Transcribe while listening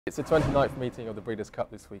It's the 29th meeting of the Breeders' Cup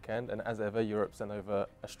this weekend, and as ever, Europe sent over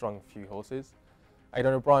a strong few horses.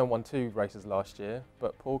 Aidan O'Brien won 2 races last year,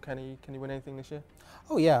 but Paul, can he win anything this year?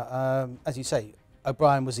 Oh yeah, as you say,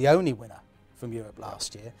 O'Brien was the only winner from Europe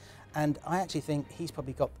last year, and I actually think he's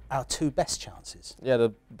probably got our 2 best chances. Yeah,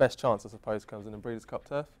 the best chance, I suppose, comes in the Breeders' Cup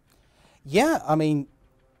turf. Yeah, I mean,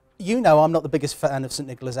 you know I'm not the biggest fan of St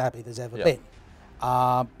Nicholas Abbey there's ever been,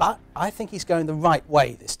 but I think he's going the right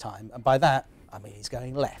way this time, and by that I mean he's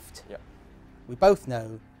going left. Yeah. We both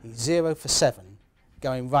know he's 0 for 7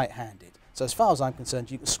 going right-handed, so as far as I'm concerned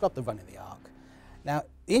you can scrub the run in the arc. Now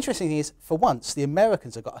the interesting thing is, for once the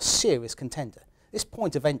Americans have got a serious contender. This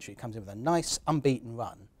point of entry comes in with a nice unbeaten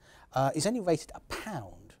run. He's only rated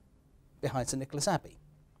 £1 behind St Nicholas Abbey.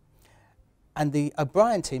 And the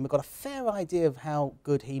O'Brien team have got a fair idea of how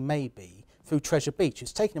good he may be through Treasure Beach,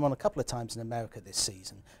 who's taken him on a couple of times in America this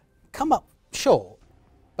season. Come up short,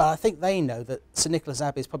 but I think they know that St Nicholas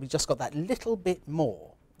Abbey has probably just got that little bit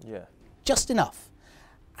more. Yeah. Just enough.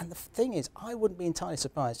 And the thing is, I wouldn't be entirely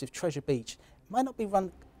surprised if Treasure Beach might not be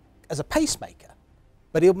run as a pacemaker,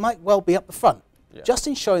 but he might well be up the front, just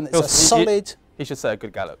ensuring that it's a solid... He should set a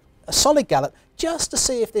good gallop. A solid gallop, just to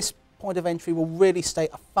see if this point of entry will really stay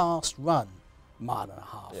a fast run. Mile and a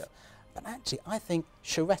half. Yeah. But actually, I think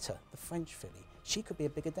Charetta, the French filly, she could be a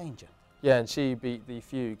bigger danger. Yeah, and she beat the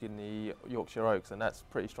Fugue in the Yorkshire Oaks, and that's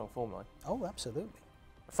pretty strong form line. Oh, absolutely.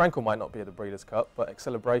 Frankel might not be at the Breeders' Cup, but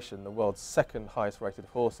Acceleration, the world's 2nd highest rated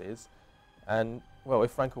horse, is. And, well,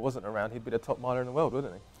 if Frankel wasn't around, he'd be the top miler in the world,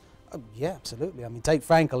 wouldn't he? Oh, yeah, absolutely. I mean, take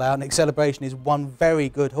Frankel out, and Acceleration is one very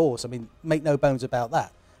good horse. I mean, make no bones about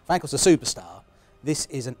that. Frankel's a superstar. This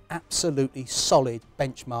is an absolutely solid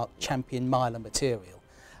benchmark champion miler material.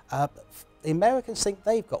 The Americans think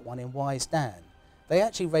they've got one in Wise Dan. They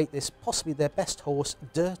actually rate this possibly their best horse,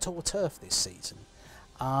 dirt or turf, this season.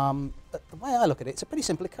 But the way I look at it, it's a pretty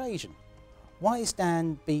simple equation. Wise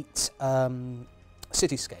Dan beat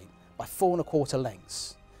Cityscape by 4 1/4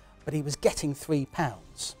 lengths, but he was getting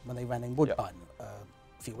 £3 when they ran in Woodbine a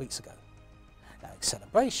few weeks ago. Now,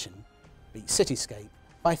 Acceleration beat Cityscape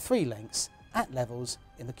by 3 lengths at levels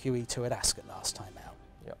in the QE2 at Ascot last time out.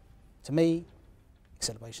 Yep. To me,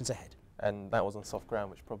 Acceleration's ahead. And that was on soft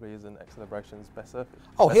ground, which probably isn't Acceleration's best surface.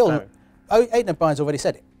 Oh, Aidan O'Brien's already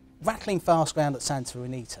said it. Rattling fast ground at Santa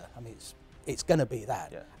Anita. I mean, it's going to be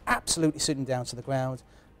that. Yeah. Absolutely sitting down to the ground.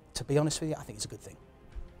 To be honest with you, I think it's a good thing.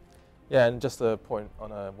 Yeah, and just a point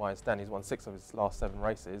on Wise Dan, he's won 6 of his last 7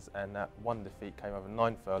 races, and that one defeat came over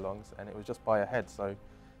 9 furlongs, and it was just by a head. So,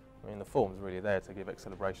 I mean, the form's really there to give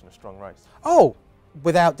Acceleration a strong race. Oh,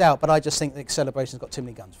 without doubt, but I just think that Acceleration's got too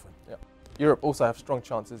many guns for him. Yep. Europe also have strong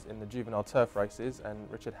chances in the juvenile turf races, and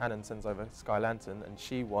Richard Hannon sends over Sky Lantern, and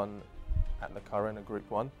she won at the Curran, a Group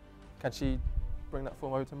 1. Can she bring that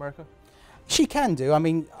form over to America? She can do. I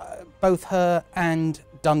mean, both her and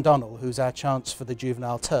Dundonnell, who's our chance for the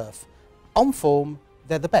juvenile turf, on form,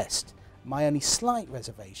 they're the best. My only slight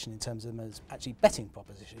reservation in terms of them as actually betting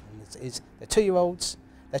proposition is they're 2-year-olds,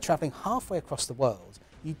 they're travelling halfway across the world.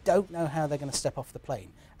 You don't know how they're going to step off the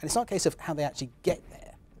plane. And it's not a case of how they actually get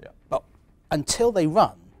there. Yeah. But until they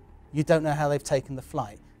run, you don't know how they've taken the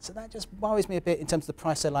flight. So that just worries me a bit in terms of the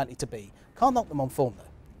price they're likely to be. Can't knock them on form,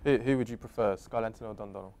 though. Who would you prefer, Sky Lantern or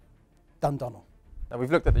Dundonnell? Dundonnell. Now, we've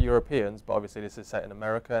looked at the Europeans, but obviously this is set in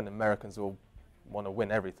America, and Americans will want to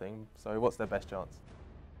win everything. So what's their best chance?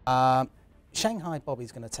 Shanghai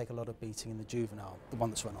Bobby's going to take a lot of beating in the juvenile, the one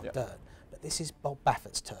that's run on dirt. But this is Bob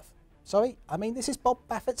Baffert's turf. Sorry, I mean this is Bob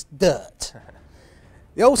Baffert's dirt.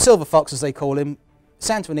 The old Silver Fox, as they call him,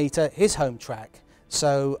 Santa Anita, his home track.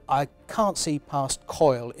 So I can't see past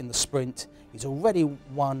Coyle in the sprint. He's already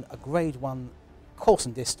won a Grade 1 course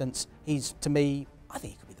and distance. He's, to me, I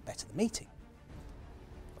think he could be the better of the meeting.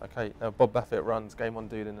 Okay, now Bob Baffert runs Game On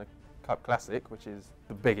Dude in the Cup Classic, which is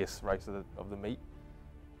the biggest race of the meet.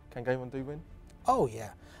 Can Game On Dude win? Oh yeah.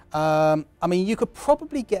 I mean, you could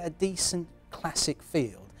probably get a decent classic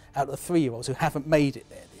field out of the 3-year-olds who haven't made it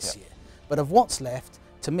there this year. But of what's left,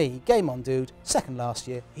 to me, Game On Dude, 2nd last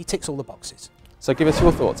year, he ticks all the boxes. So give us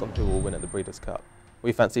your thoughts on who will win at the Breeders' Cup.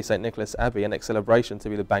 We fancy St Nicholas Abbey and Acceleration to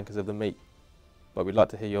be the bankers of the meet, but we'd like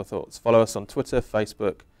to hear your thoughts. Follow us on Twitter,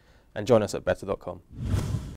 Facebook, and join us at better.com.